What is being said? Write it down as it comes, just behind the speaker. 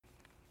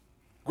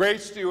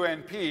Grace to you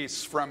and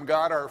peace from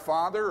God our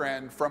Father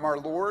and from our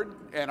Lord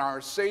and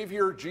our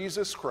Savior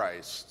Jesus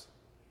Christ.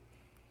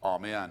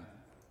 Amen.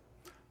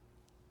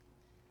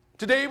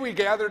 Today we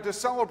gather to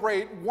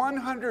celebrate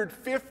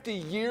 150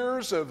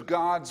 years of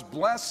God's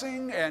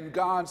blessing and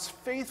God's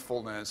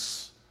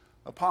faithfulness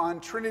upon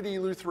Trinity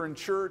Lutheran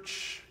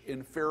Church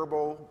in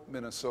Faribault,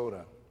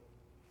 Minnesota.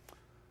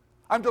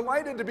 I'm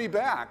delighted to be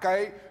back.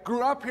 I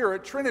grew up here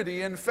at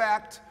Trinity. In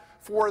fact,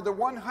 for the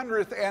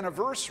 100th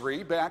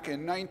anniversary back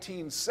in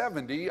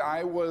 1970,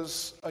 I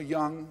was a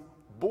young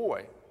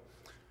boy.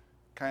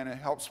 Kind of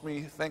helps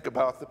me think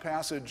about the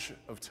passage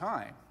of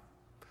time.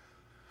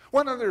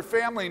 One other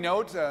family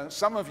note,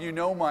 some of you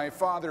know my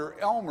father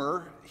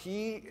Elmer.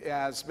 He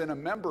has been a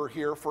member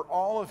here for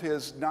all of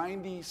his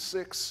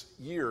 96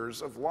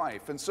 years of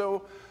life. And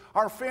so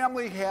our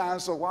family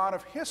has a lot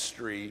of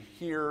history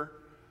here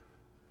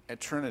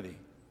at Trinity.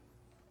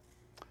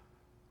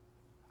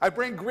 I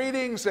bring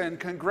greetings and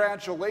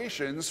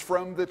congratulations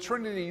from the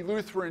Trinity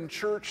Lutheran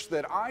Church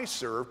that I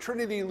serve,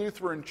 Trinity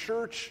Lutheran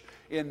Church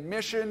in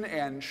Mission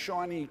and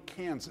Shawnee,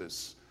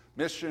 Kansas.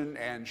 Mission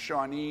and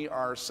Shawnee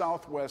are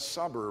southwest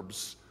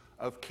suburbs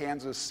of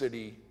Kansas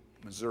City,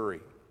 Missouri.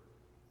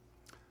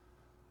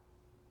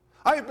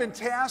 I have been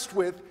tasked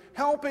with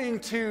helping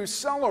to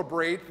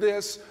celebrate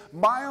this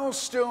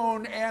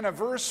milestone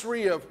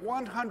anniversary of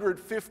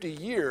 150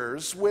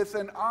 years with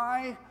an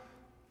eye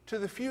to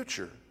the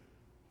future.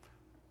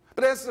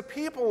 But as the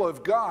people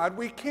of God,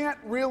 we can't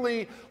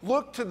really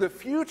look to the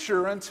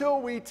future until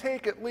we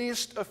take at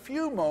least a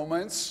few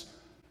moments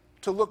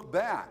to look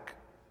back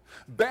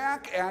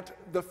at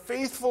the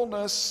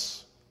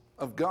faithfulness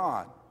of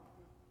God.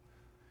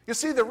 You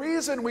see, the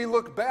reason we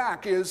look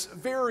back is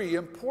very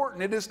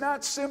important. It is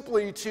not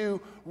simply to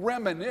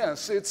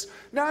reminisce. It's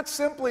not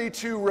simply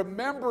to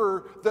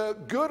remember the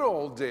good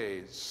old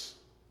days,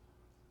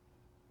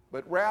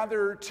 but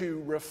rather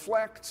to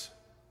reflect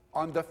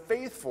on the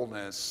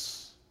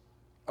faithfulness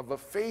of a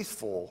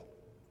faithful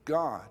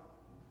God.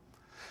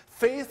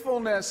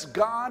 Faithfulness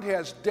God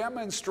has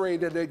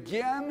demonstrated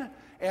again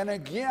and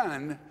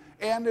again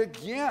and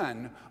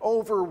again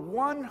over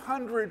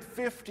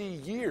 150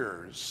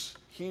 years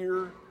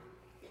here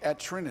at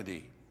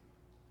Trinity.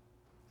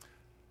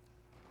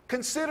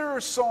 Consider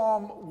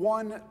Psalm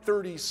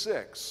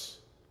 136,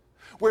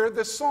 where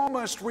the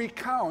psalmist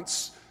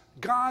recounts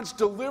God's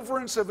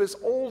deliverance of his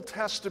Old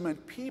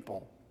Testament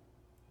people.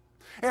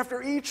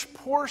 After each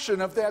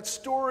portion of that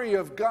story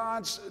of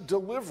God's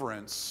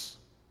deliverance,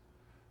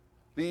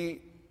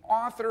 the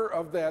author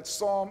of that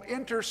psalm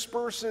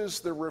intersperses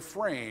the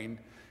refrain,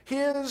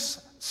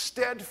 "His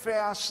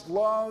steadfast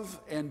love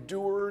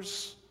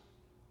endures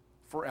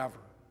forever."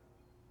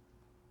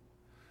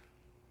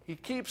 He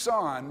keeps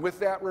on with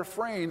that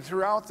refrain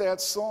throughout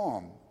that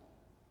psalm.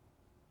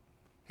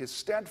 His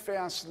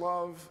steadfast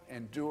love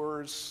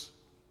endures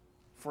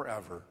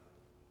forever.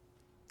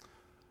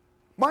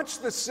 Much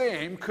the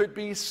same could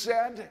be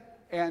said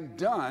and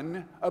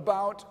done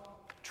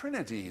about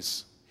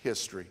Trinity's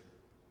history.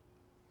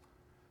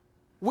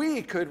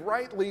 We could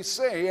rightly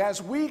say, as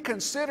we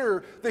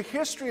consider the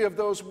history of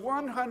those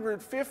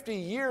 150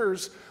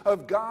 years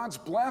of God's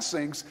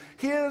blessings,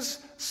 His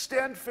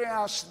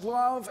steadfast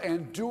love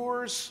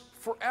endures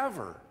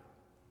forever.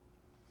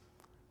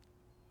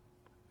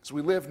 As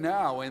we live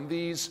now in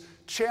these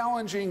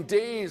challenging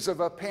days of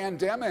a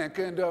pandemic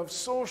and of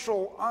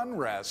social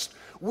unrest,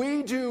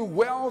 we do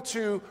well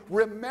to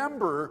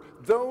remember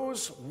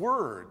those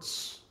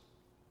words.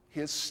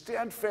 His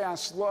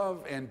steadfast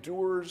love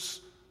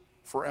endures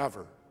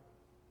forever.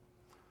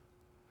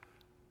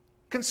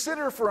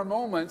 Consider for a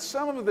moment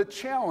some of the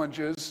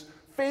challenges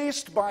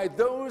faced by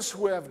those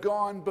who have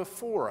gone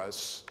before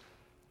us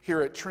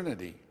here at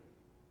Trinity.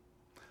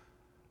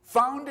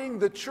 Founding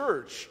the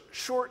church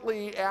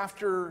shortly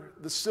after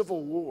the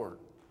Civil War.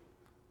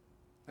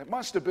 It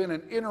must have been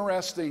an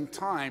interesting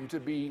time to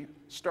be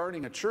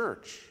starting a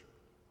church.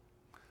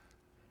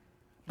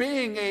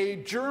 Being a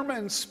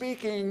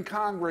German-speaking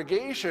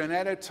congregation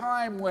at a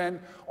time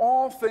when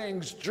all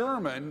things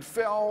German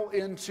fell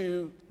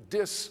into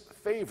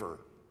disfavor.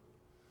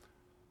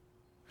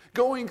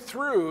 Going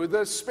through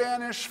the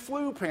Spanish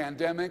flu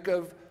pandemic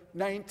of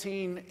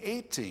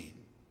 1918.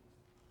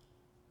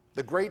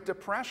 The Great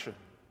Depression.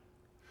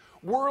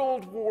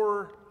 World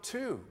War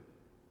II.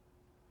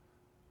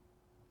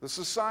 The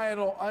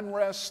societal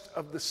unrest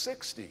of the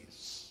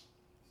 60s.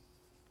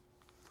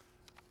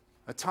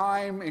 A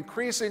time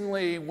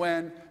increasingly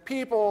when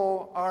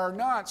people are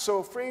not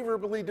so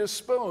favorably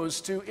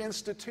disposed to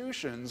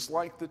institutions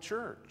like the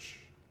church.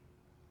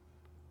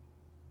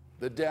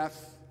 The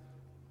death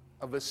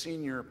of a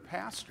senior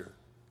pastor.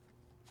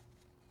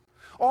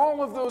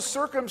 All of those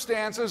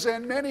circumstances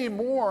and many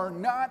more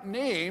not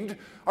named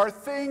are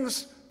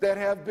things that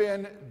have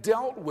been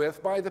dealt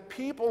with by the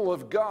people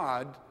of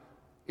God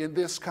in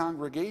this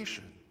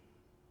congregation.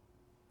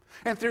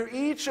 And through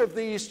each of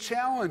these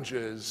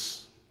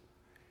challenges,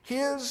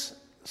 His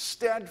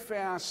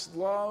steadfast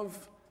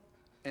love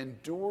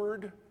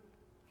endured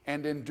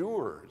and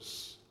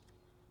endures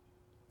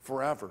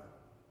forever.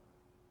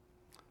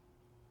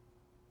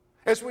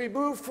 As we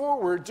move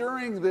forward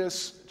during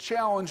this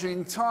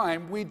challenging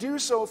time, we do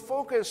so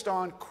focused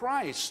on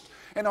Christ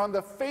and on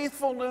the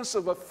faithfulness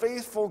of a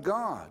faithful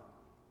God.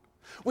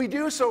 We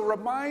do so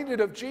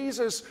reminded of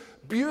Jesus'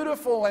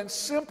 beautiful and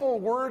simple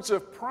words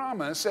of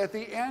promise at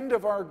the end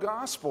of our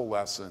gospel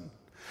lesson.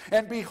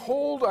 And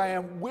behold, I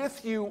am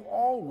with you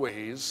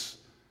always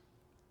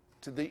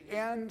to the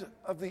end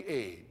of the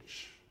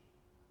age.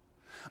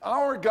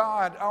 Our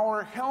God,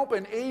 our help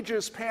in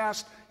ages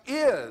past,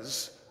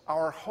 is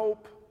our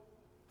hope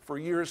for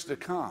years to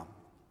come.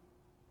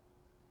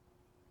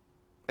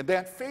 And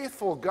that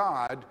faithful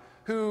God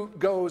who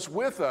goes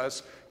with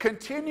us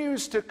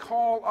continues to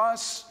call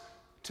us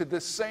to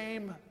the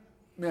same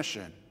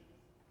mission.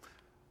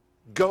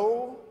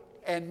 Go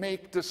and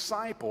make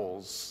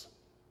disciples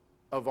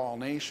of all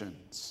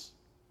nations.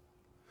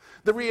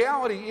 The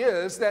reality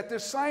is that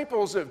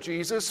disciples of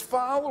Jesus,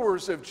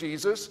 followers of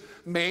Jesus,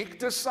 make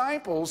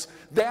disciples.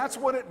 That's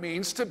what it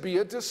means to be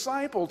a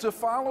disciple, to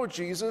follow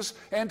Jesus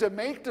and to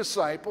make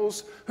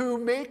disciples who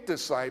make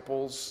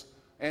disciples,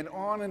 and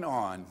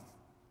on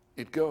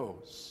it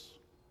goes.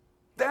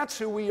 That's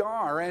who we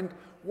are and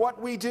what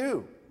we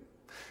do.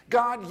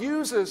 God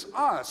uses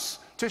us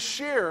to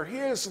share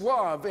His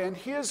love and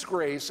His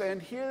grace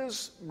and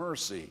His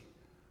mercy.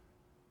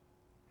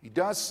 He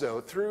does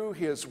so through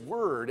His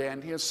Word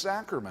and His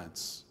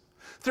sacraments,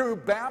 through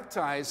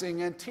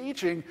baptizing and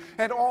teaching,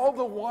 and all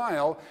the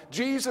while,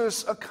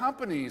 Jesus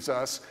accompanies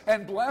us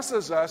and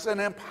blesses us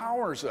and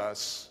empowers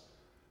us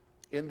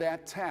in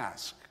that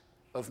task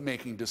of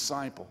making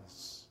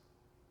disciples.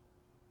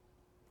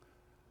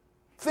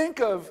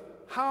 Think of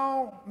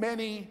how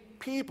many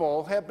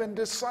people have been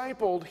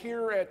discipled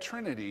here at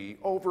Trinity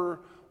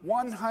over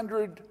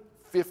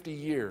 150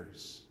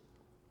 years.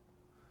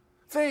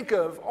 Think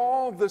of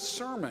all the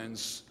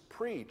sermons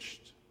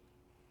preached.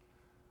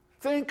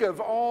 Think of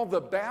all the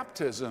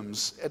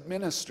baptisms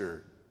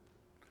administered.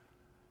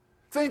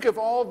 Think of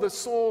all the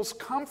souls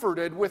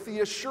comforted with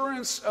the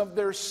assurance of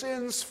their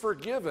sins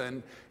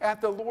forgiven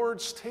at the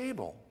Lord's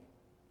table.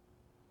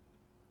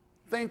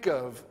 Think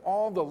of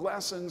all the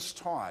lessons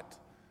taught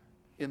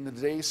in the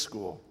day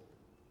school,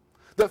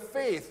 the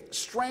faith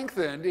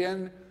strengthened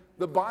in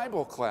the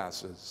Bible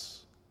classes.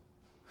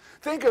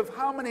 Think of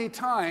how many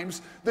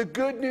times the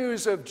good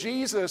news of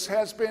Jesus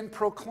has been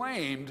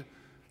proclaimed,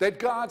 that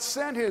God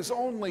sent His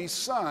only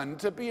Son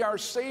to be our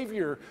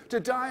Savior, to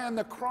die on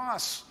the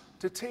cross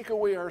to take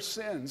away our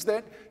sins,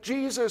 that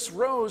Jesus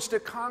rose to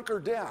conquer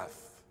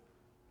death,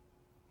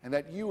 and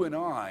that you and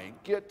I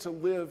get to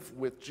live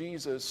with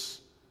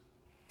Jesus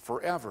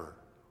forever.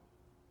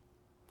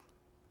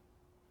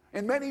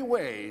 In many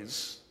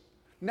ways,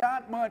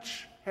 not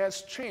much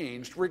has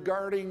changed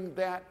regarding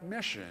that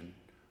mission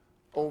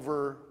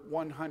over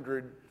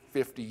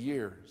 150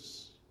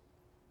 years.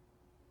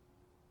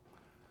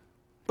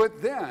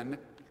 But then,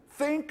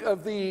 think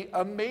of the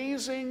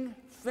amazing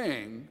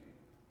thing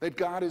that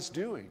God is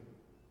doing.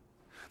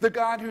 The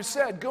God who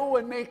said, "Go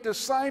and make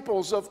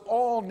disciples of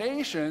all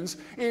nations,"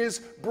 is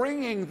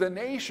bringing the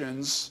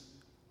nations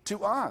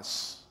to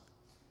us.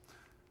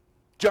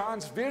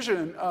 John's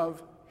vision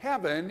of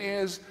heaven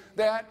is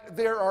that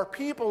there are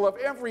people of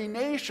every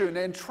nation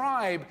and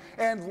tribe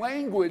and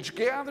language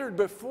gathered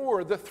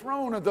before the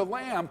throne of the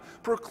Lamb,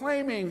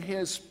 proclaiming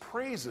His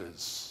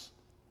praises.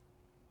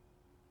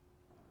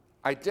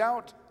 I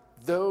doubt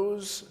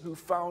those who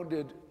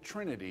founded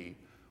Trinity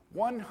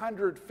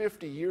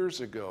 150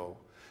 years ago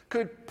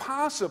could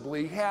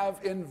possibly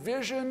have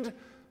envisioned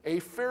a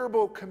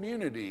Faribault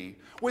community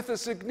with a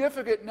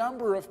significant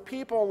number of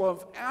people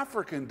of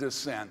African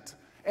descent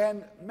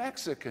and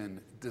Mexican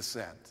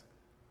descent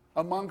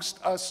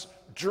amongst us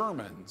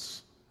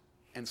Germans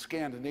and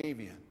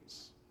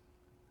Scandinavians.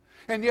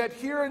 And yet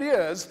here it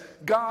is,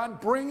 God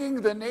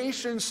bringing the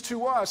nations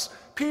to us,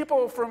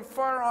 people from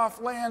far-off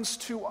lands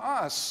to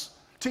us,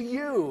 to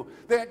you,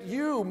 that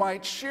you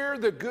might share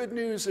the good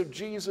news of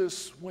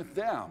Jesus with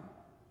them,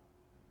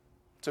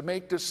 to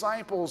make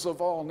disciples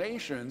of all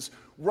nations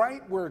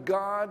right where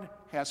God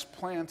has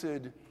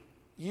planted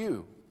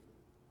you.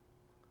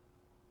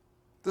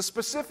 The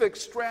specific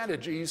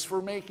strategies for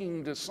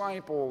making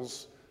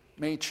disciples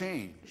may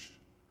change,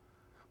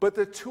 but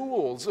the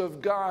tools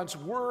of God's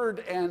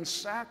Word and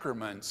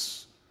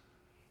sacraments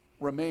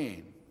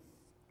remain.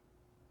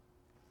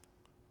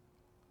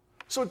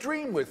 So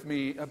dream with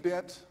me a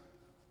bit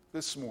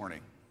this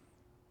morning.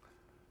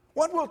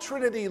 What will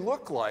Trinity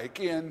look like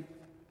in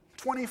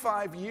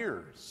 25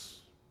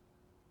 years,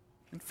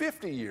 in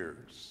 50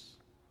 years,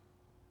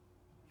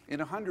 in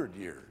 100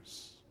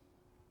 years?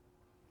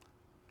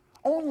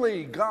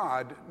 Only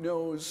God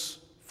knows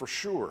for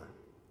sure.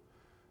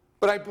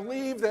 But I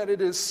believe that it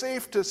is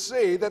safe to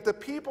say that the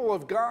people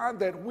of God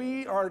that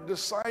we are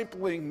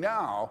discipling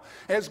now,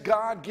 as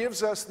God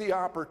gives us the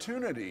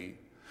opportunity,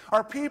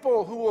 are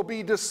people who will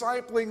be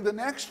discipling the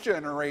next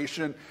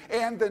generation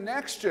and the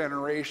next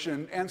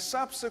generation and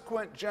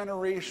subsequent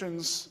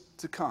generations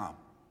to come.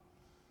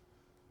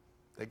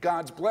 That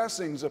God's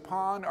blessings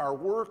upon our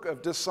work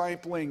of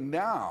discipling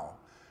now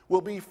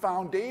will be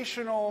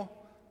foundational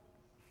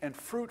and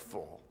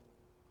fruitful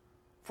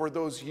for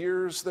those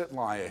years that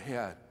lie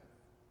ahead,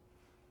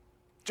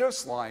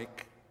 just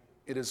like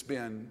it has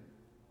been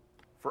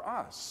for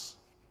us.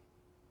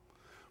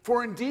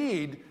 For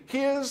indeed,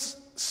 his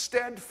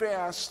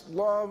steadfast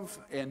love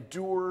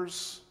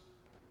endures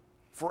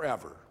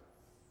forever.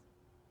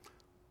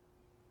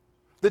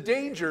 The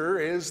danger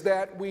is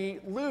that we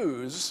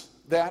lose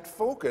that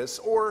focus,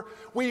 or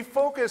we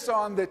focus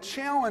on the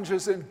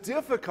challenges and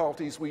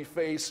difficulties we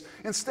face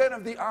instead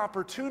of the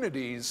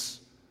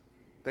opportunities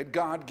that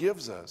God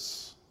gives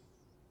us.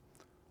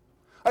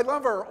 I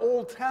love our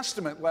Old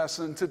Testament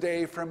lesson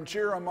today from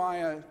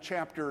Jeremiah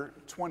chapter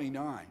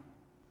 29.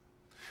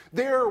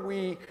 There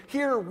we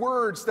hear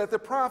words that the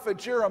prophet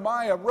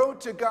Jeremiah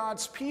wrote to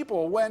God's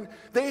people when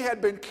they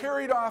had been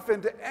carried off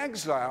into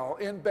exile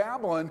in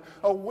Babylon,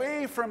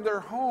 away from their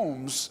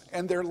homes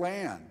and their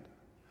land.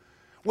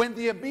 When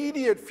the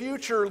immediate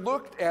future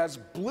looked as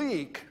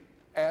bleak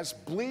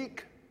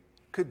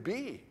could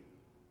be.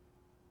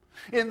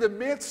 In the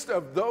midst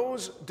of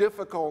those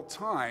difficult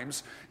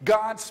times,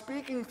 God,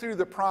 speaking through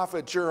the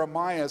prophet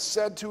Jeremiah,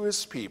 said to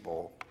his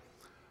people,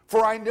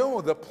 "For I know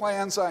the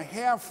plans I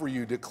have for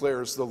you,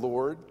 declares the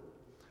Lord,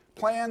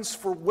 plans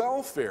for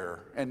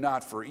welfare and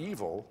not for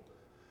evil,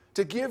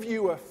 to give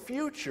you a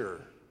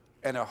future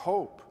and a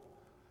hope.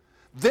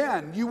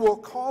 Then you will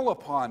call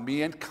upon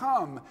me and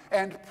come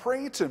and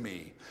pray to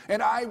me,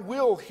 and I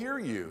will hear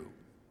you.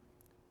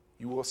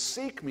 You will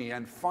seek me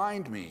and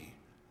find me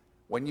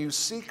when you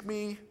seek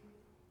me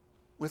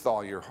with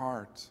all your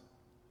heart."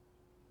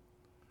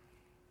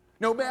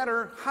 No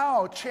matter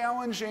how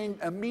challenging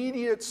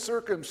immediate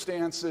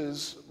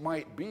circumstances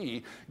might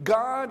be,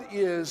 God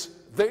is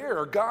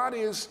there, God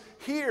is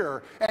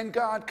here, and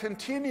God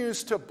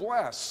continues to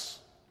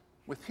bless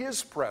with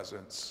his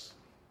presence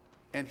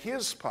and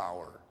his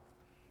power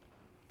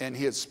and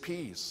his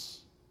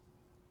peace.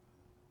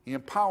 He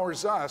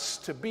empowers us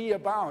to be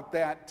about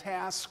that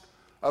task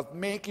of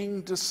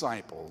making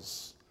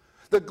disciples,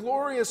 the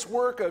glorious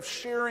work of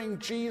sharing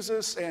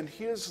Jesus and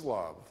his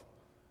love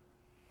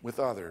with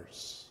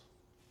others.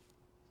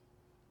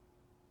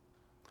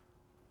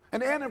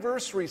 An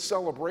anniversary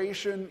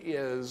celebration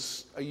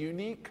is a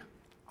unique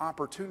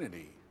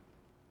opportunity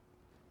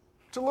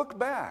to look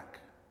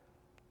back,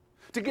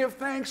 to give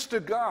thanks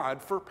to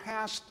God for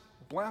past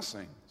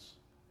blessings,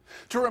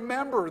 to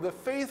remember the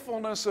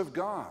faithfulness of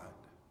God,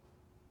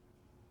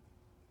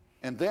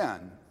 and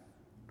then,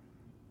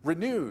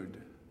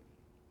 renewed,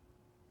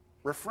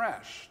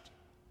 refreshed,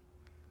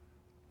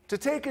 to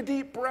take a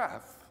deep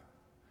breath,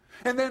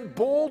 and then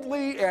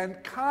boldly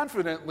and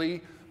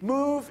confidently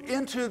move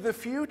into the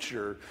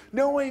future,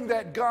 knowing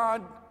that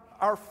God,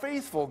 our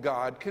faithful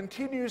God,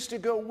 continues to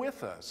go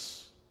with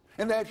us,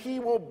 and that he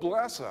will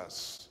bless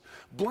us,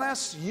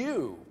 bless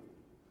you,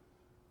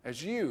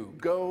 as you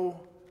go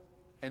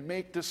and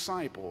make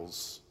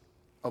disciples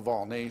of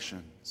all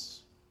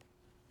nations.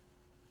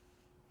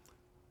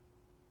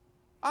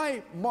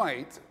 I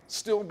might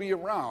still be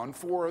around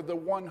for the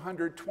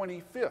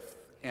 125th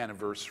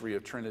anniversary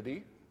of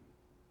Trinity,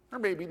 or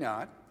maybe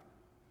not,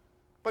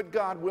 but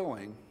God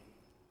willing,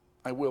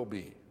 I will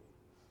be.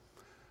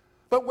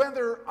 But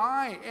whether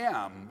I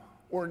am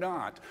or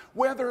not,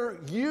 whether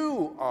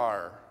you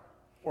are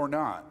or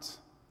not,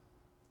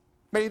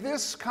 may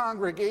this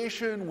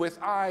congregation with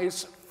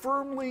eyes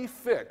firmly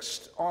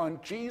fixed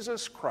on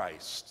Jesus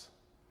Christ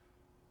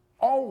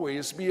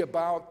always be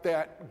about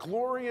that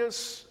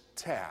glorious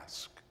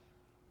task.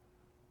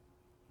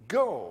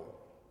 Go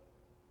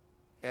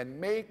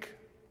and make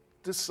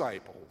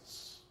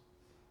disciples.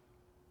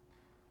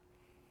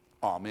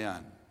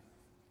 Amen.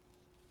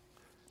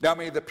 Now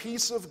may the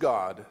peace of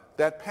God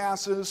that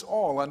passes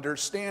all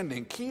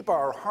understanding keep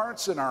our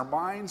hearts and our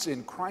minds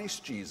in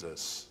Christ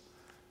Jesus,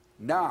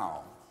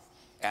 now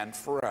and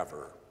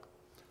forever.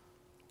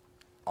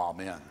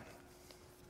 Amen.